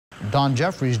Dawn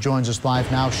Jefferies joins us live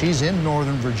now. She's in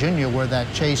Northern Virginia where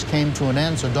that chase came to an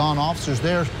end. So, Dawn, officers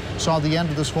there saw the end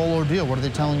of this whole ordeal. What are they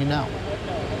telling you now?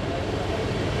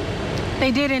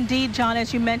 They did indeed, John.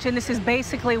 As you mentioned, this is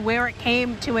basically where it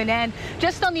came to an end.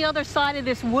 Just on the other side of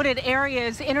this wooded area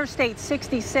is Interstate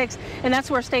 66, and that's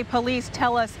where state police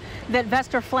tell us that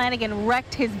Vester Flanagan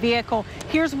wrecked his vehicle.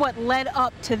 Here's what led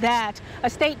up to that. A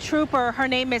state trooper, her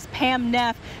name is Pam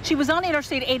Neff. She was on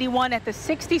Interstate 81 at the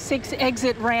 66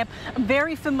 exit ramp. I'm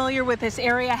very familiar with this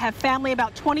area. I have family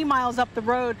about 20 miles up the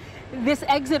road. This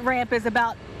exit ramp is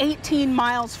about 18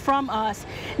 miles from us.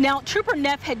 Now, Trooper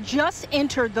Neff had just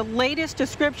entered the latest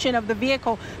description of the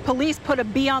vehicle police put a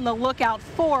be on the lookout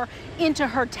for into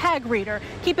her tag reader.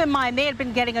 Keep in mind, they had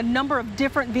been getting a number of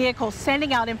different vehicles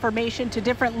sending out information to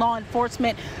different law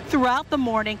enforcement throughout the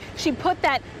morning. She put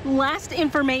that last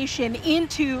information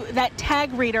into that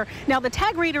tag reader. Now, the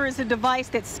tag reader is a device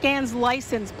that scans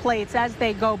license plates as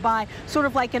they go by, sort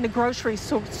of like in the grocery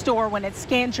store when it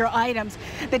scans your items.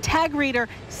 The tag reader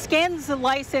scans the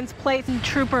license plates, and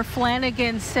Trooper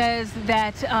Flanagan says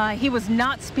that he was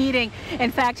not speeding.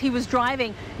 In fact, he was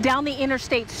driving down the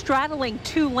interstate, straddling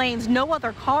two lanes. No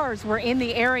other cars were in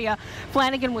the area.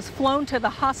 Flanagan was flown to the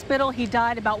hospital. He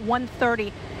died about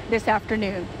 1:30 this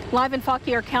afternoon. Live in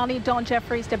Fauquier County, Dawn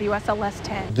Jefferies, WSLS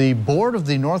 10. The board of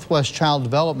the Northwest Child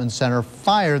Development Center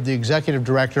fired the executive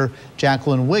director,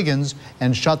 Jacqueline Wiggins,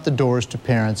 and shut the doors to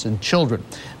parents and children.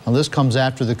 Now, this comes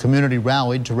after the community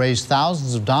rallied to raise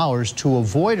thousands of dollars to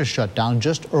avoid a shutdown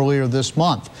just earlier this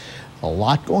month. A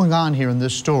lot going on here in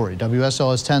this story.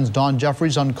 WSLS 10's Dawn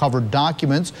Jefferies uncovered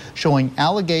documents showing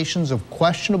allegations of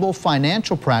questionable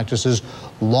financial practices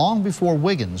long before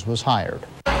Wiggins was hired.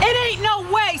 It ain't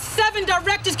no way 7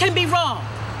 directors can be wrong.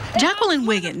 Jacqueline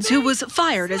Wiggins, who was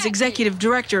fired as executive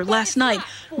director last night,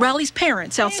 rallies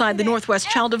parents outside the Northwest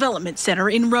Child Development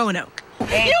Center in Roanoke.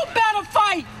 You better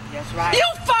fight. That's right. You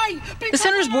fight. The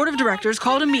center's board of directors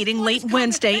called a meeting late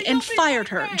Wednesday and fired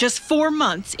her just 4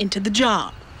 months into the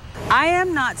job. I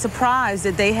am not surprised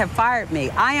that they have fired me.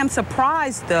 I am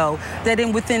surprised, though, that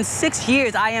within 6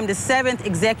 years, I am the 7th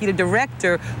executive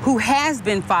director who has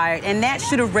been fired, and that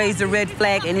should have raised a red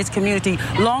flag in this community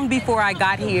long before I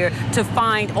got here to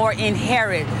find or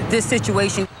inherit this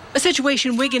situation. A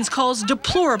situation Wiggins calls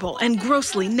deplorable and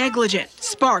grossly negligent,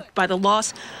 sparked by the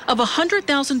loss of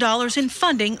 $100,000 in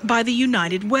funding by the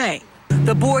United Way.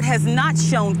 The board has not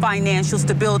shown financial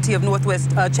stability of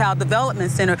Northwest Child Development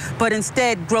Center, but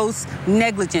instead gross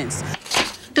negligence.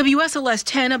 WSLS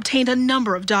 10 obtained a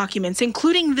number of documents,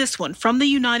 including this one from the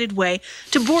United Way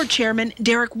to board chairman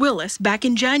Derek Willis back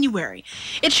in January.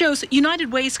 It shows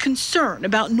United Way's concern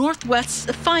about Northwest's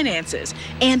finances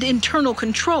and internal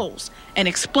controls, and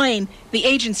explain the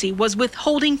agency was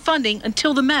withholding funding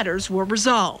until the matters were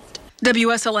resolved.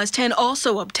 WSLS 10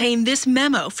 also obtained this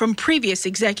memo from previous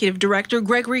executive director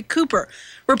Gregory Cooper,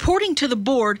 reporting to the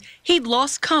board he'd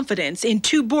lost confidence in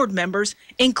 2 board members,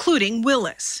 including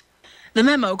Willis. The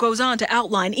memo goes on to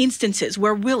outline instances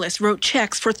where Willis wrote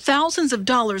checks for thousands of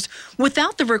dollars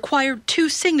without the required 2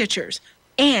 signatures,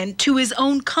 and to his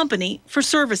own company for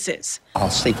services. I'll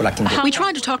see what I can do. We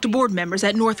tried to talk to board members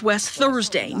at Northwest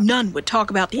Thursday. None would talk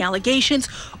about the allegations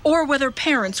or whether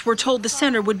parents were told the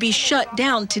center would be shut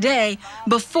down today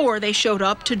before they showed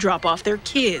up to drop off their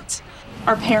kids.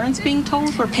 Are parents being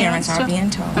told? Or parents are being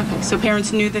told. Okay, so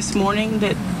parents knew this morning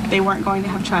that they weren't going to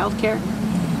have child care?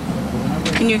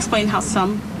 Can you explain how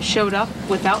some showed up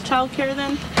without child care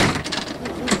then?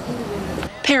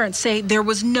 Parents say there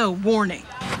was no warning.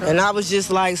 And I was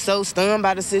just like so stunned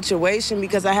by the situation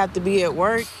because I have to be at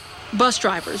work. Bus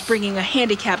drivers bringing a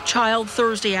handicapped child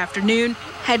Thursday afternoon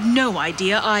had no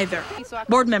idea either.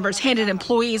 Board members handed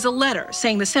employees a letter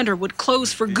saying the center would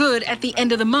close for good at the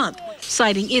end of the month,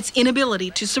 citing its inability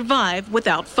to survive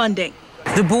without funding.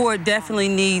 The board definitely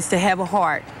needs to have a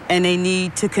heart, and they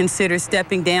need to consider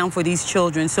stepping down for these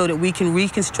children so that we can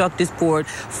reconstruct this board.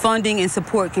 Funding and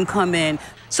support can come in.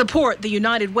 Support, the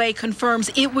United Way confirms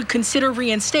it would consider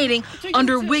reinstating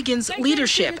under Wiggins'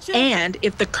 leadership and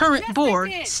if the current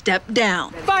board stepped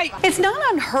down. It's not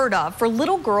unheard of for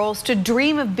little girls to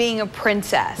dream of being a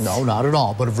princess. No, not at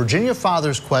all. But a Virginia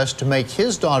father's quest to make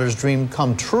his daughter's dream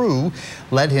come true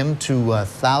led him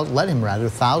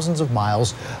thousands of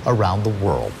miles around the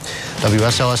world.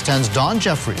 WSLS 10's Dawn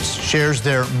Jefferies shares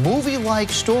their movie-like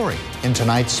story in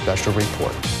tonight's special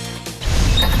report.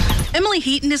 Emily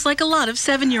Heaton is like a lot of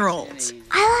 7-year-olds.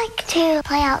 I like to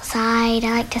play outside.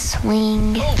 I like to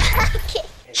swing.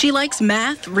 She likes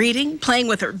math, reading, playing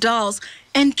with her dolls,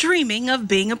 and dreaming of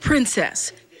being a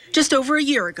princess. Just over a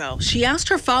year ago, she asked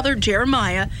her father,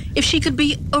 Jeremiah, if she could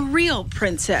be a real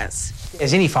princess.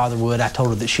 As any father would, I told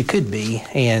her that she could be,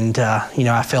 and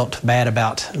I felt bad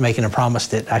about making a promise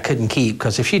that I couldn't keep,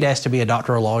 because if she'd asked to be a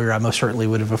doctor or a lawyer, I most certainly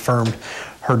would have affirmed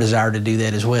her desire to do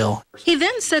that as well. He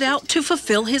then set out to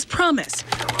fulfill his promise.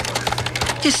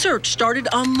 His search started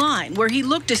online, where he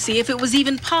looked to see if it was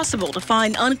even possible to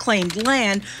find unclaimed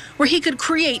land where he could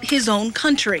create his own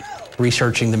country.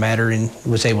 Researching the matter, and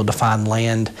was able to find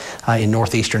land in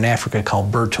northeastern Africa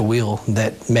called Berterwil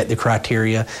that met the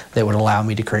criteria that would allow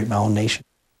me to create my own nation.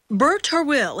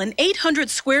 Berterwil, an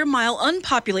 800-square-mile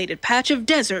unpopulated patch of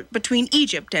desert between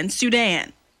Egypt and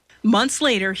Sudan. Months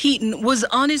later, Heaton was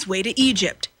on his way to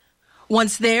Egypt.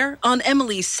 Once there, on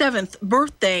Emily's 7th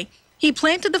birthday, he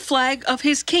planted the flag of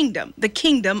his kingdom, the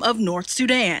Kingdom of North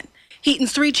Sudan.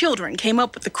 Heaton's 3 children came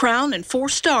up with the crown and 4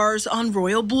 stars on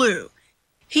royal blue.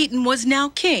 Heaton was now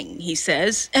king, he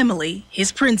says, Emily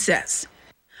his princess.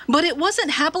 But it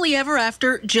wasn't happily ever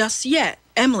after just yet.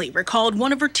 Emily recalled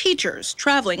one of her teachers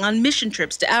traveling on mission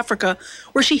trips to Africa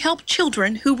where she helped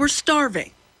children who were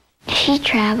starving. She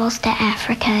travels to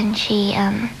Africa and she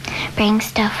brings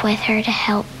stuff with her to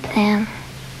help them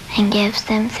and gives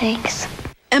them things.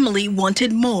 Emily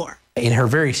wanted more. In her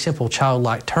very simple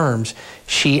childlike terms,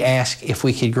 she asked if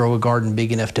we could grow a garden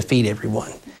big enough to feed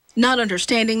everyone. Not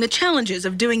understanding the challenges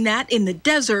of doing that in the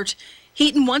desert,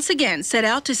 Heaton once again set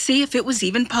out to see if it was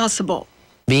even possible.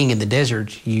 Being in the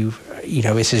desert,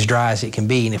 it's as dry as it can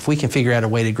be, and if we can figure out a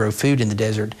way to grow food in the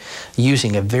desert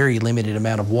using a very limited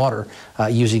amount of water,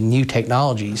 using new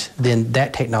technologies, then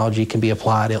that technology can be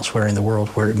applied elsewhere in the world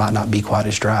where it might not be quite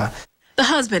as dry. The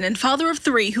husband and father of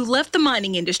 3 who left the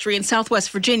mining industry in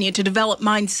Southwest Virginia to develop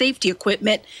mine safety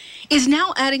equipment is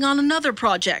now adding on another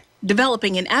project,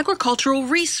 developing an agricultural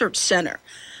research center,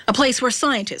 a place where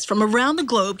scientists from around the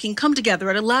globe can come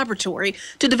together at a laboratory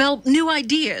to develop new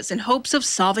ideas in hopes of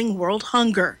solving world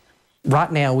hunger.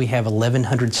 Right now we have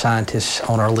 1,100 scientists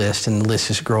on our list, and the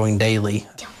list is growing daily.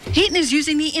 Heaton is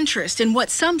using the interest in what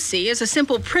some see as a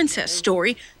simple princess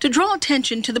story to draw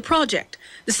attention to the project.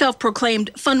 The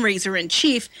self-proclaimed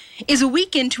fundraiser-in-chief is a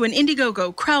week into an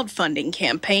Indiegogo crowdfunding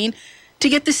campaign to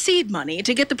get the seed money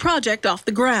to get the project off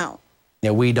the ground.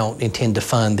 We don't intend to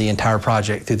fund the entire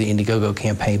project through the Indiegogo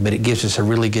campaign, but it gives us a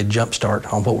really good jump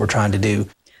start on what we're trying to do.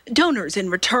 Donors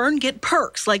in return get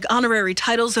perks like honorary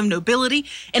titles of nobility,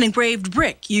 an engraved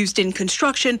brick used in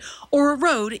construction, or a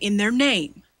road in their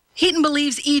name. Heaton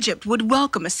believes Egypt would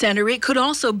welcome a center it could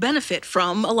also benefit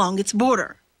from along its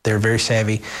border. They're very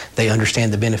savvy. They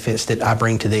understand the benefits that I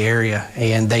bring to the area,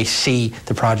 and they see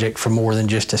the project for more than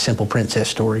just a simple princess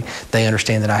story. They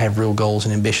understand that I have real goals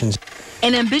and ambitions.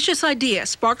 An ambitious idea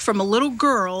sparked from a little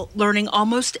girl learning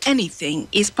almost anything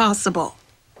is possible.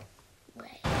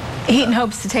 Heaton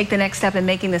hopes to take the next step in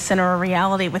making the center a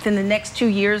reality within the next 2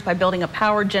 years by building a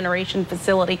power generation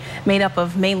facility made up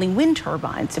of mainly wind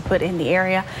turbines to put in the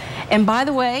area. And by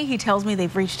the way, he tells me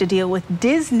they've reached a deal with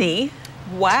Disney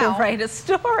to write a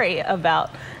story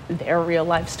about their real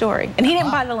life story. And he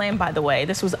didn't buy the land, by the way.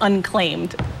 This was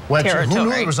unclaimed territory. Who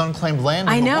knew it was unclaimed land?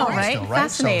 I know, right?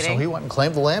 Fascinating. So he went and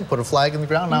claimed the land, put a flag in the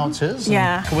ground, now it's his.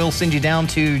 Yeah. We'll send you down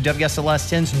to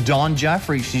WSLS 10's Dawn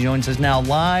Jefferies. She joins us now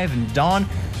live. And Dawn,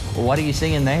 what are you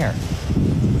seeing there?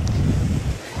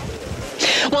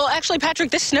 Well, actually,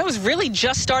 Patrick, this snow is really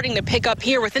just starting to pick up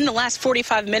here within the last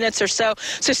 45 minutes or so.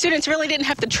 So students really didn't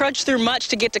have to trudge through much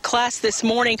to get to class this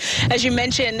morning. As you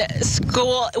mentioned,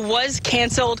 school was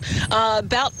canceled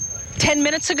about 10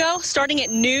 minutes ago, starting at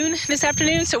noon this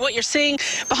afternoon. So what you're seeing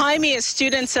behind me is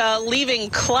students leaving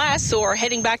class or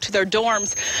heading back to their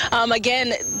dorms.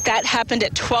 Again, that happened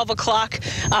at 12 o'clock.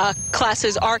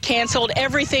 Classes are canceled.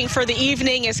 Everything for the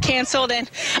evening is canceled. And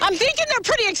I'm thinking they're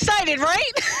pretty excited,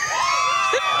 right?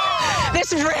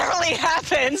 This rarely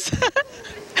happens.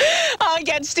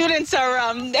 Again, students are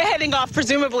heading off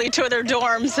presumably to their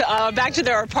dorms, back to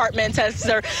their apartments as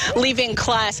they're leaving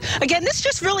class. Again, this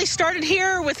just really started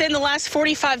here within the last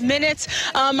 45 minutes.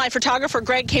 My photographer,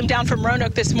 Greg, came down from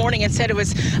Roanoke this morning and said it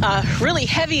was really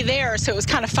heavy there, so it was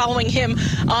kind of following him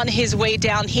on his way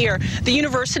down here. The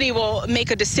university will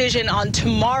make a decision on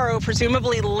tomorrow,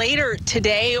 presumably later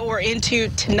today or into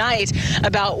tonight,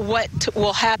 about what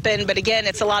will happen. But again,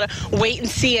 it's a lot of wait and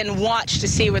see and watch to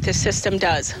see what this system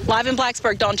does. Live in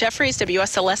Blacksburg, Dawn Jefferies,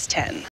 WSLS 10.